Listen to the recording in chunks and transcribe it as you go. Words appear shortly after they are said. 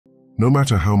No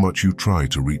matter how much you try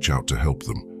to reach out to help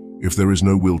them, if there is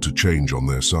no will to change on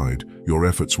their side, your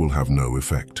efforts will have no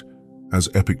effect. As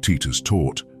Epictetus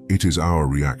taught, it is our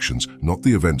reactions, not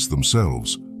the events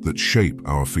themselves, that shape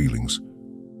our feelings.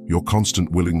 Your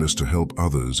constant willingness to help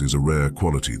others is a rare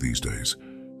quality these days.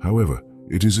 However,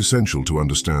 it is essential to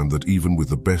understand that even with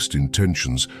the best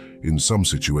intentions, in some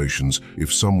situations,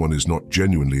 if someone is not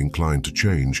genuinely inclined to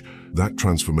change, that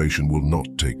transformation will not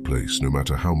take place no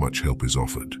matter how much help is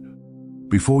offered.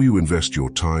 Before you invest your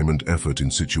time and effort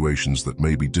in situations that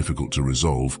may be difficult to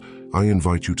resolve, I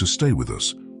invite you to stay with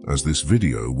us, as this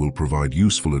video will provide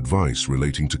useful advice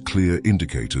relating to clear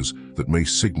indicators that may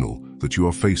signal that you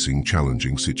are facing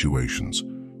challenging situations.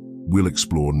 We'll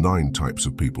explore 9 types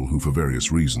of people who, for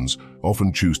various reasons,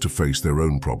 often choose to face their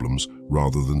own problems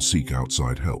rather than seek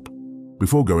outside help.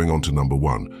 Before going on to number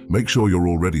 1, make sure you're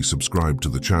already subscribed to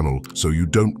the channel so you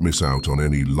don't miss out on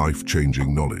any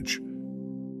life-changing knowledge.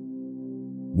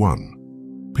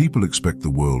 1. People expect the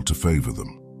world to favor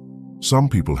them. Some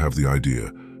people have the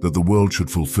idea that the world should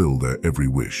fulfill their every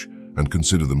wish and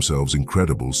consider themselves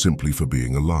incredible simply for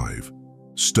being alive.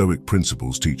 Stoic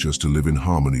principles teach us to live in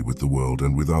harmony with the world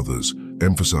and with others,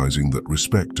 emphasizing that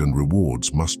respect and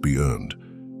rewards must be earned.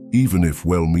 Even if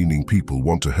well-meaning people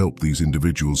want to help these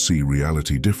individuals see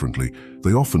reality differently,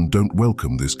 they often don't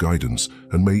welcome this guidance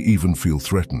and may even feel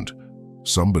threatened.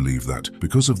 Some believe that,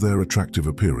 because of their attractive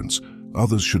appearance,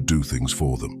 others should do things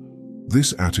for them.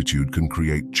 This attitude can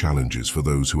create challenges for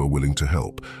those who are willing to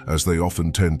help, as they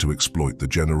often tend to exploit the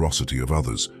generosity of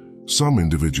others. Some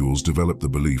individuals develop the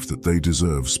belief that they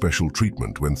deserve special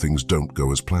treatment when things don't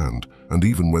go as planned, and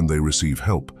even when they receive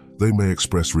help, they may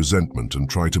express resentment and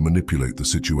try to manipulate the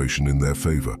situation in their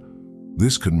favor.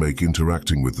 This can make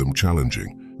interacting with them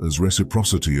challenging, as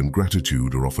reciprocity and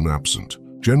gratitude are often absent.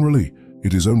 Generally,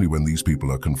 it is only when these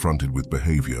people are confronted with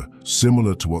behavior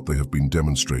similar to what they have been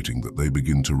demonstrating that they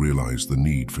begin to realize the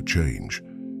need for change.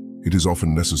 It is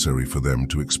often necessary for them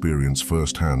to experience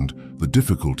firsthand the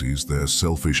difficulties their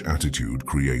selfish attitude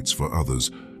creates for others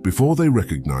before they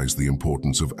recognize the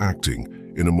importance of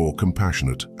acting in a more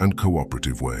compassionate and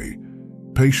cooperative way.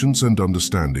 Patience and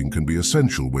understanding can be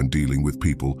essential when dealing with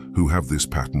people who have this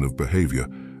pattern of behavior,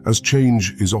 as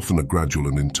change is often a gradual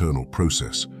and internal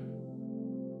process.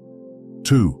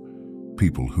 2.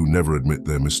 People who never admit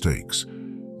their mistakes.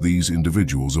 These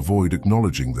individuals avoid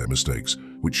acknowledging their mistakes,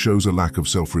 which shows a lack of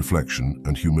self-reflection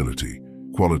and humility,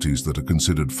 qualities that are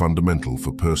considered fundamental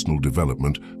for personal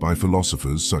development by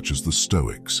philosophers such as the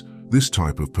Stoics. This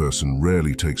type of person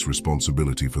rarely takes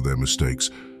responsibility for their mistakes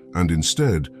and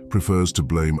instead prefers to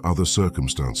blame other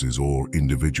circumstances or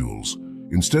individuals.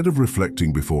 Instead of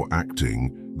reflecting before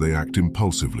acting, they act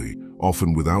impulsively,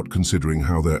 often without considering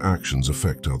how their actions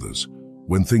affect others.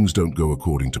 When things don't go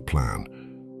according to plan,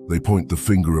 they point the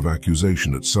finger of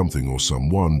accusation at something or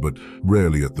someone, but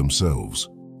rarely at themselves.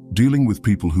 Dealing with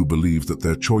people who believe that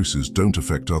their choices don't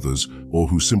affect others or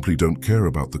who simply don't care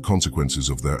about the consequences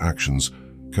of their actions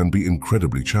can be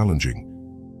incredibly challenging.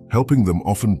 Helping them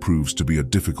often proves to be a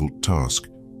difficult task,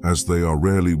 as they are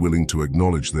rarely willing to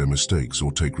acknowledge their mistakes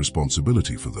or take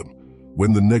responsibility for them.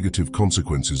 When the negative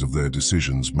consequences of their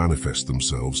decisions manifest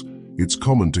themselves, it's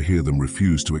common to hear them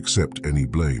refuse to accept any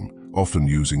blame, often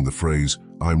using the phrase,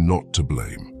 "I'm not to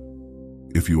blame."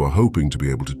 If you are hoping to be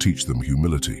able to teach them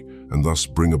humility and thus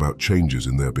bring about changes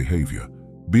in their behavior,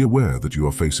 be aware that you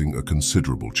are facing a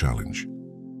considerable challenge.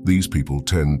 These people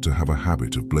tend to have a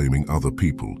habit of blaming other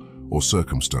people or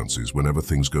circumstances whenever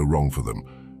things go wrong for them,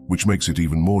 which makes it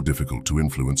even more difficult to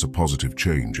influence a positive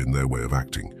change in their way of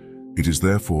acting. It is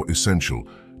therefore essential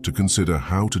to consider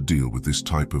how to deal with this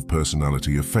type of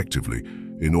personality effectively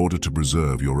in order to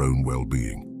preserve your own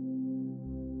well-being.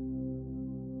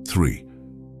 3.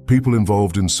 People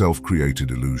involved in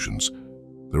self-created illusions.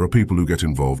 There are people who get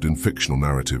involved in fictional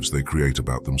narratives they create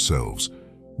about themselves.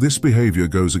 This behavior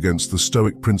goes against the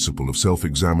Stoic principle of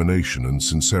self-examination and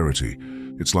sincerity.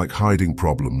 It's like hiding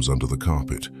problems under the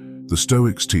carpet. The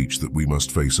Stoics teach that we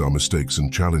must face our mistakes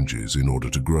and challenges in order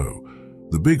to grow.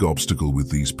 The big obstacle with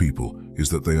these people is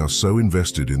that they are so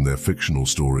invested in their fictional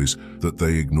stories that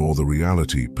they ignore the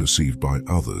reality perceived by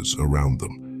others around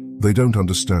them. They don't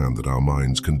understand that our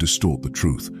minds can distort the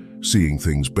truth, seeing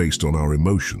things based on our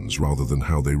emotions rather than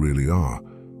how they really are.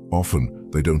 Often,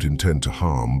 they don't intend to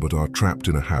harm but are trapped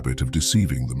in a habit of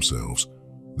deceiving themselves.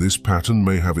 This pattern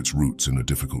may have its roots in a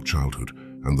difficult childhood,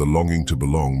 and the longing to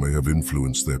belong may have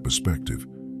influenced their perspective.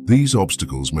 These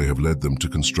obstacles may have led them to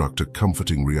construct a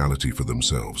comforting reality for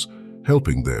themselves.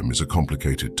 Helping them is a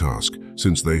complicated task,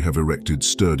 since they have erected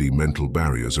sturdy mental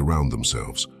barriers around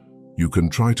themselves. You can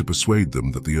try to persuade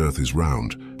them that the earth is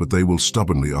round, but they will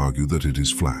stubbornly argue that it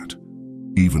is flat.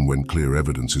 Even when clear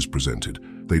evidence is presented,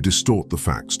 they distort the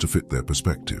facts to fit their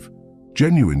perspective.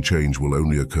 Genuine change will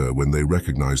only occur when they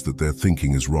recognize that their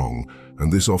thinking is wrong,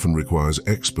 and this often requires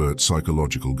expert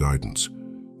psychological guidance.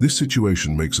 This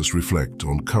situation makes us reflect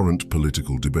on current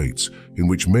political debates in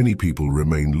which many people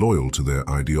remain loyal to their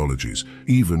ideologies,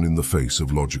 even in the face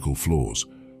of logical flaws.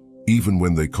 Even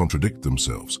when they contradict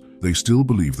themselves, they still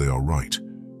believe they are right.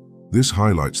 This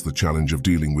highlights the challenge of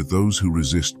dealing with those who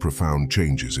resist profound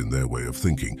changes in their way of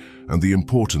thinking and the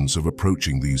importance of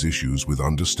approaching these issues with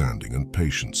understanding and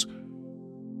patience.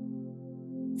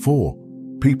 4.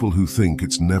 People who think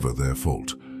it's never their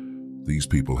fault. These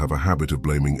people have a habit of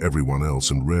blaming everyone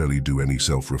else and rarely do any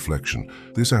self-reflection.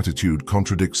 This attitude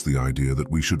contradicts the idea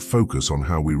that we should focus on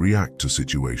how we react to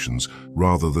situations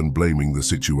rather than blaming the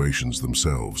situations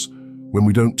themselves. When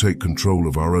we don't take control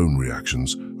of our own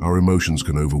reactions, our emotions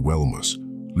can overwhelm us,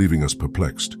 leaving us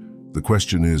perplexed. The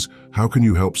question is, how can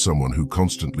you help someone who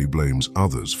constantly blames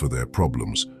others for their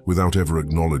problems without ever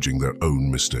acknowledging their own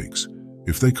mistakes?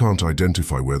 If they can't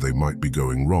identify where they might be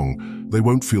going wrong, they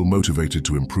won't feel motivated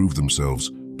to improve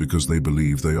themselves because they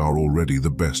believe they are already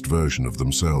the best version of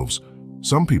themselves.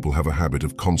 Some people have a habit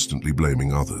of constantly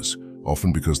blaming others,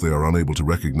 often because they are unable to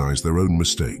recognize their own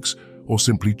mistakes or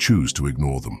simply choose to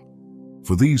ignore them.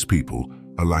 For these people,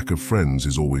 a lack of friends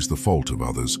is always the fault of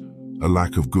others, a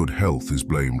lack of good health is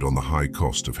blamed on the high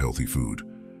cost of healthy food,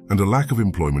 and a lack of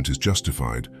employment is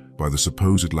justified by the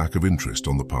supposed lack of interest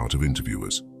on the part of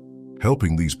interviewers.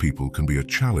 Helping these people can be a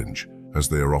challenge, as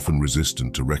they are often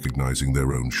resistant to recognizing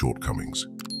their own shortcomings.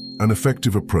 An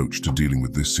effective approach to dealing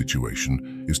with this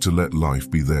situation is to let life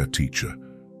be their teacher.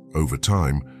 Over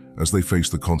time, as they face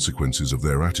the consequences of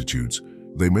their attitudes,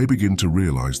 they may begin to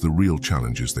realize the real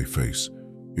challenges they face.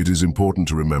 It is important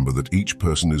to remember that each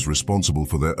person is responsible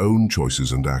for their own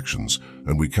choices and actions,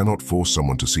 and we cannot force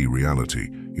someone to see reality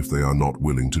if they are not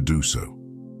willing to do so.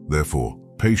 Therefore,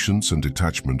 patience and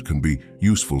detachment can be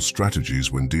useful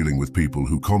strategies when dealing with people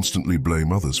who constantly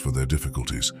blame others for their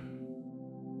difficulties.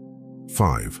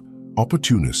 5.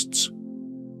 Opportunists.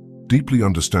 Deeply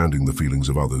understanding the feelings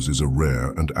of others is a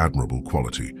rare and admirable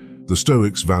quality. The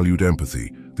Stoics valued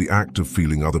empathy, the act of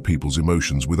feeling other people's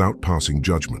emotions without passing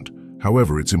judgment.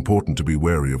 However, it's important to be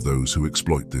wary of those who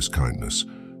exploit this kindness.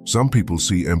 Some people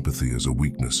see empathy as a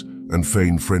weakness and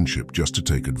feign friendship just to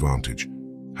take advantage.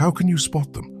 How can you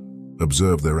spot them?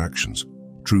 Observe their actions.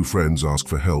 True friends ask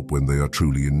for help when they are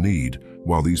truly in need,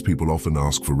 while these people often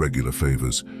ask for regular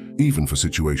favors, even for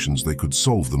situations they could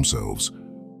solve themselves.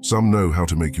 Some know how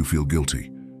to make you feel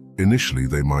guilty. Initially,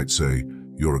 they might say,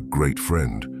 "You're a great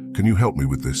friend. Can you help me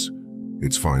with this?"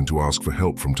 It's fine to ask for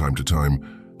help from time to time,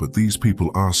 but these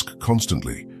people ask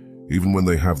constantly, even when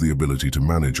they have the ability to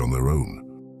manage on their own.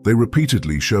 They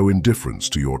repeatedly show indifference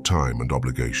to your time and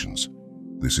obligations.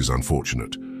 This is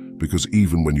unfortunate, because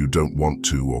even when you don't want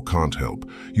to or can't help,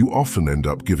 you often end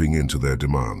up giving in to their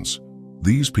demands.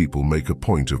 These people make a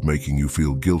point of making you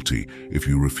feel guilty if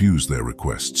you refuse their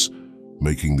requests,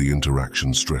 making the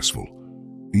interaction stressful.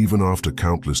 Even after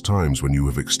countless times when you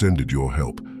have extended your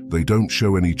help, they don't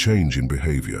show any change in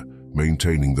behavior,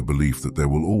 maintaining the belief that there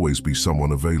will always be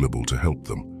someone available to help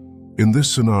them. In this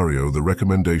scenario, the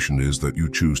recommendation is that you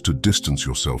choose to distance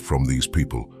yourself from these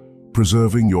people,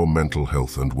 preserving your mental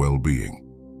health and well-being.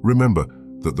 Remember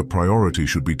that the priority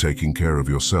should be taking care of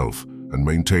yourself and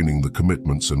maintaining the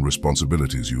commitments and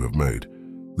responsibilities you have made.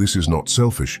 This is not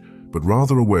selfish, but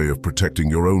rather a way of protecting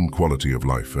your own quality of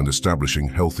life and establishing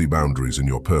healthy boundaries in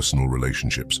your personal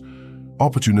relationships.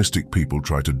 Opportunistic people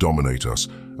try to dominate us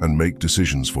and make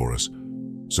decisions for us.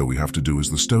 So we have to do as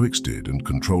the Stoics did and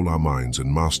control our minds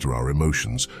and master our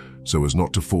emotions so as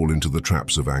not to fall into the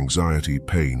traps of anxiety,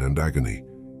 pain, and agony.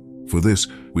 For this,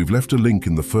 we've left a link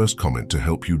in the first comment to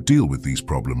help you deal with these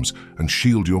problems and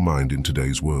shield your mind in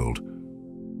today's world.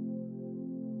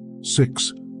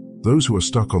 6. Those who are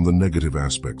stuck on the negative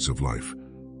aspects of life.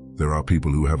 There are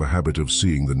people who have a habit of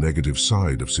seeing the negative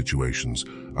side of situations,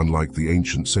 unlike the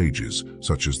ancient sages,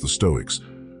 such as the Stoics,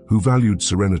 who valued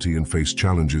serenity and faced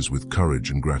challenges with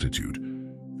courage and gratitude.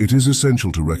 It is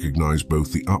essential to recognize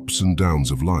both the ups and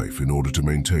downs of life in order to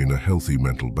maintain a healthy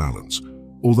mental balance.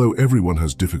 Although everyone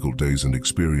has difficult days and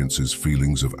experiences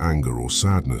feelings of anger or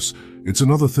sadness, it's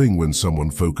another thing when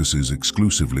someone focuses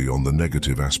exclusively on the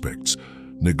negative aspects,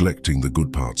 neglecting the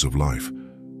good parts of life.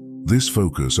 This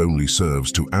focus only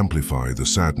serves to amplify the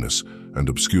sadness and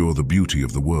obscure the beauty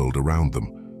of the world around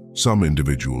them. Some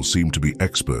individuals seem to be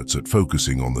experts at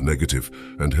focusing on the negative,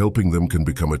 and helping them can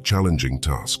become a challenging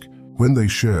task. When they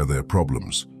share their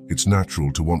problems, it's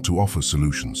natural to want to offer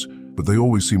solutions, but they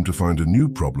always seem to find a new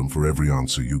problem for every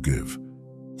answer you give.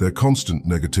 Their constant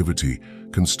negativity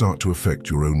can start to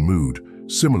affect your own mood,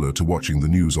 similar to watching the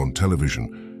news on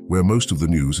television, where most of the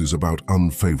news is about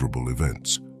unfavorable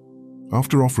events.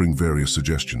 After offering various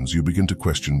suggestions, you begin to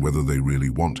question whether they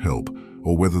really want help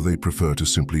or whether they prefer to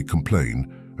simply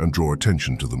complain and draw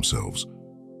attention to themselves.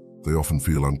 They often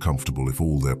feel uncomfortable if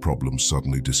all their problems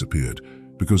suddenly disappeared,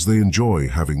 because they enjoy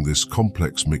having this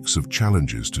complex mix of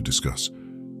challenges to discuss.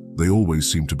 They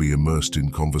always seem to be immersed in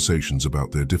conversations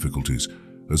about their difficulties,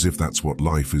 as if that's what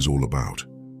life is all about.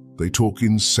 They talk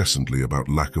incessantly about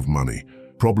lack of money,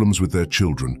 problems with their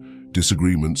children,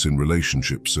 disagreements in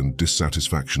relationships, and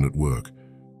dissatisfaction at work.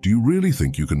 Do you really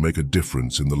think you can make a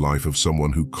difference in the life of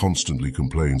someone who constantly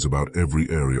complains about every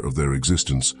area of their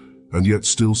existence and yet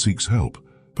still seeks help?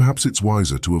 Perhaps it's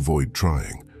wiser to avoid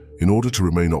trying. In order to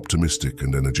remain optimistic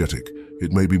and energetic,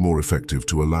 it may be more effective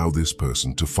to allow this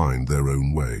person to find their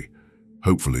own way.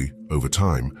 Hopefully, over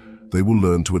time, they will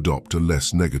learn to adopt a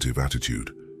less negative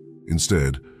attitude.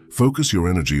 Instead, focus your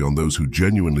energy on those who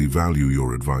genuinely value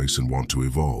your advice and want to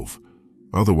evolve.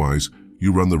 Otherwise,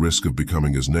 you run the risk of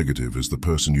becoming as negative as the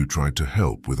person you tried to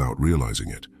help without realizing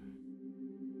it.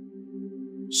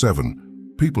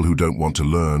 7. People who don't want to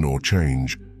learn or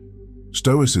change.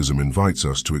 Stoicism invites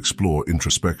us to explore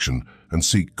introspection and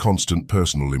seek constant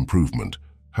personal improvement.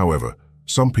 However,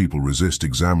 some people resist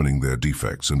examining their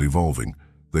defects and evolving.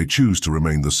 They choose to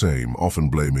remain the same, often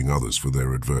blaming others for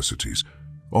their adversities.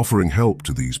 Offering help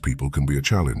to these people can be a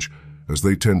challenge, as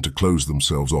they tend to close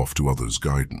themselves off to others'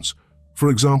 guidance. For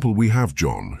example, we have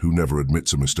John, who never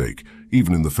admits a mistake,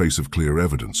 even in the face of clear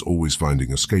evidence, always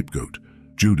finding a scapegoat.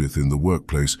 Judith, in the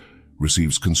workplace,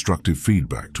 receives constructive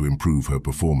feedback to improve her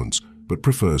performance, but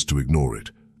prefers to ignore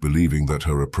it, believing that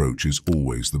her approach is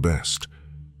always the best.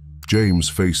 James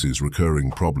faces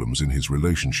recurring problems in his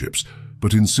relationships,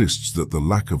 but insists that the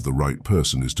lack of the right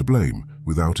person is to blame,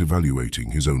 without evaluating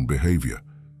his own behavior.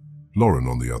 Lauren,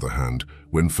 on the other hand,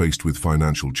 when faced with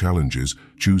financial challenges,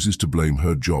 chooses to blame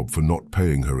her job for not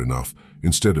paying her enough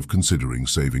instead of considering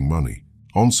saving money.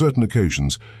 On certain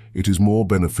occasions, it is more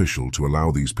beneficial to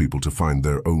allow these people to find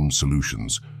their own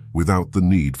solutions, without the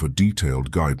need for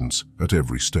detailed guidance at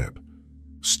every step.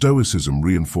 Stoicism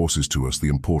reinforces to us the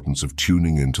importance of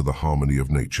tuning into the harmony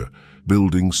of nature,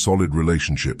 building solid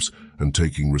relationships, and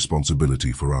taking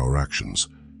responsibility for our actions.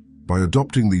 By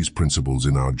adopting these principles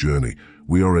in our journey,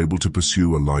 we are able to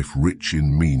pursue a life rich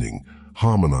in meaning,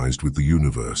 harmonized with the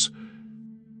universe.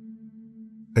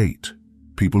 8.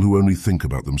 People who only think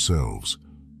about themselves.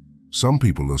 Some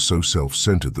people are so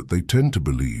self-centered that they tend to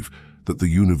believe that the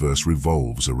universe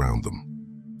revolves around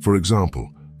them. For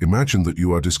example, imagine that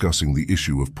you are discussing the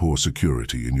issue of poor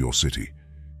security in your city.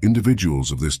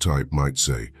 Individuals of this type might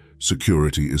say,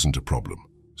 security isn't a problem,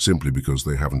 simply because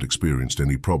they haven't experienced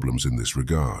any problems in this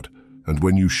regard. And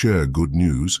when you share good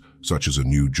news, such as a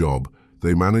new job,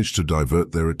 they manage to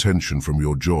divert their attention from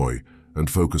your joy and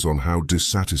focus on how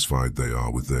dissatisfied they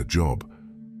are with their job.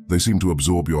 They seem to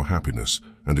absorb your happiness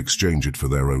and exchange it for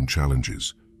their own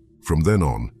challenges. From then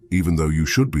on, even though you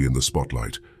should be in the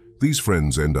spotlight, these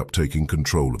friends end up taking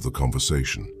control of the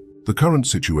conversation. The current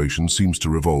situation seems to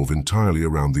revolve entirely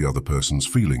around the other person's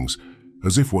feelings,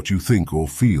 as if what you think or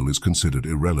feel is considered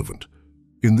irrelevant.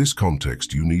 In this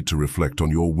context, you need to reflect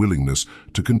on your willingness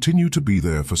to continue to be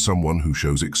there for someone who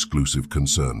shows exclusive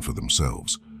concern for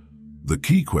themselves. The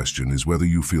key question is whether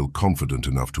you feel confident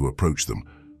enough to approach them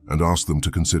and ask them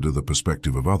to consider the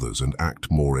perspective of others and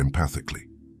act more empathically.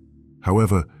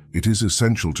 However, it is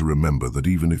essential to remember that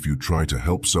even if you try to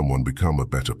help someone become a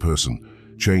better person,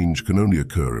 change can only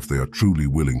occur if they are truly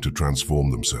willing to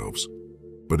transform themselves.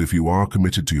 But if you are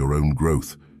committed to your own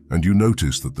growth, and you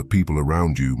notice that the people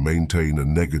around you maintain a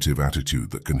negative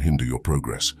attitude that can hinder your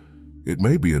progress, it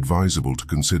may be advisable to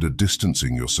consider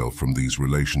distancing yourself from these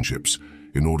relationships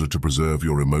in order to preserve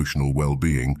your emotional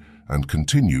well-being and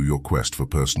continue your quest for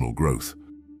personal growth.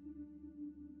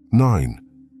 9.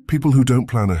 People who don't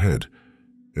plan ahead.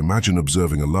 Imagine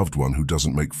observing a loved one who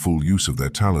doesn't make full use of their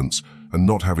talents and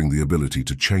not having the ability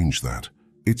to change that.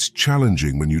 It's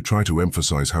challenging when you try to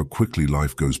emphasize how quickly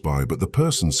life goes by, but the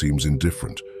person seems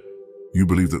indifferent. You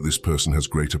believe that this person has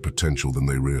greater potential than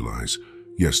they realize.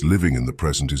 Yes, living in the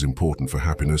present is important for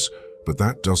happiness, but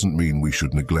that doesn't mean we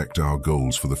should neglect our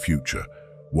goals for the future.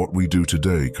 What we do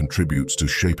today contributes to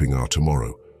shaping our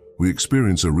tomorrow. We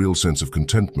experience a real sense of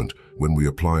contentment when we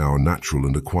apply our natural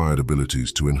and acquired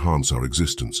abilities to enhance our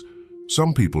existence.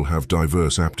 Some people have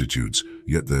diverse aptitudes,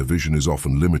 yet their vision is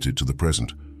often limited to the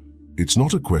present. It's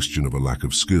not a question of a lack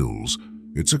of skills,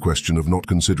 it's a question of not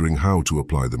considering how to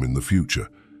apply them in the future.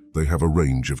 They have a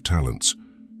range of talents.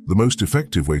 The most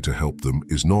effective way to help them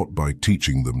is not by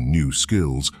teaching them new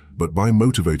skills, but by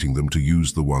motivating them to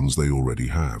use the ones they already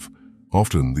have.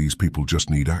 Often, these people just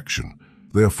need action.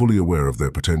 They are fully aware of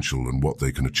their potential and what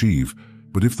they can achieve,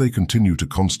 but if they continue to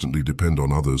constantly depend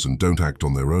on others and don't act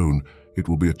on their own, it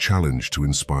will be a challenge to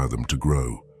inspire them to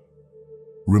grow.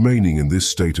 Remaining in this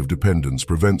state of dependence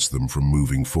prevents them from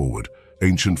moving forward.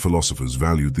 Ancient philosophers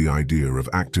valued the idea of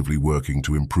actively working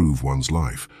to improve one's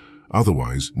life.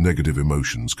 Otherwise, negative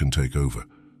emotions can take over.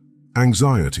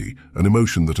 Anxiety, an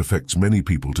emotion that affects many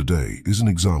people today, is an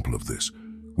example of this.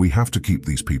 We have to keep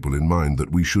these people in mind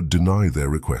that we should deny their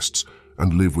requests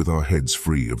and live with our heads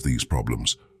free of these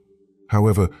problems.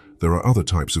 However, there are other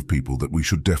types of people that we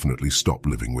should definitely stop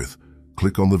living with.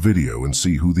 Click on the video and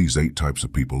see who these 8 types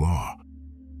of people are.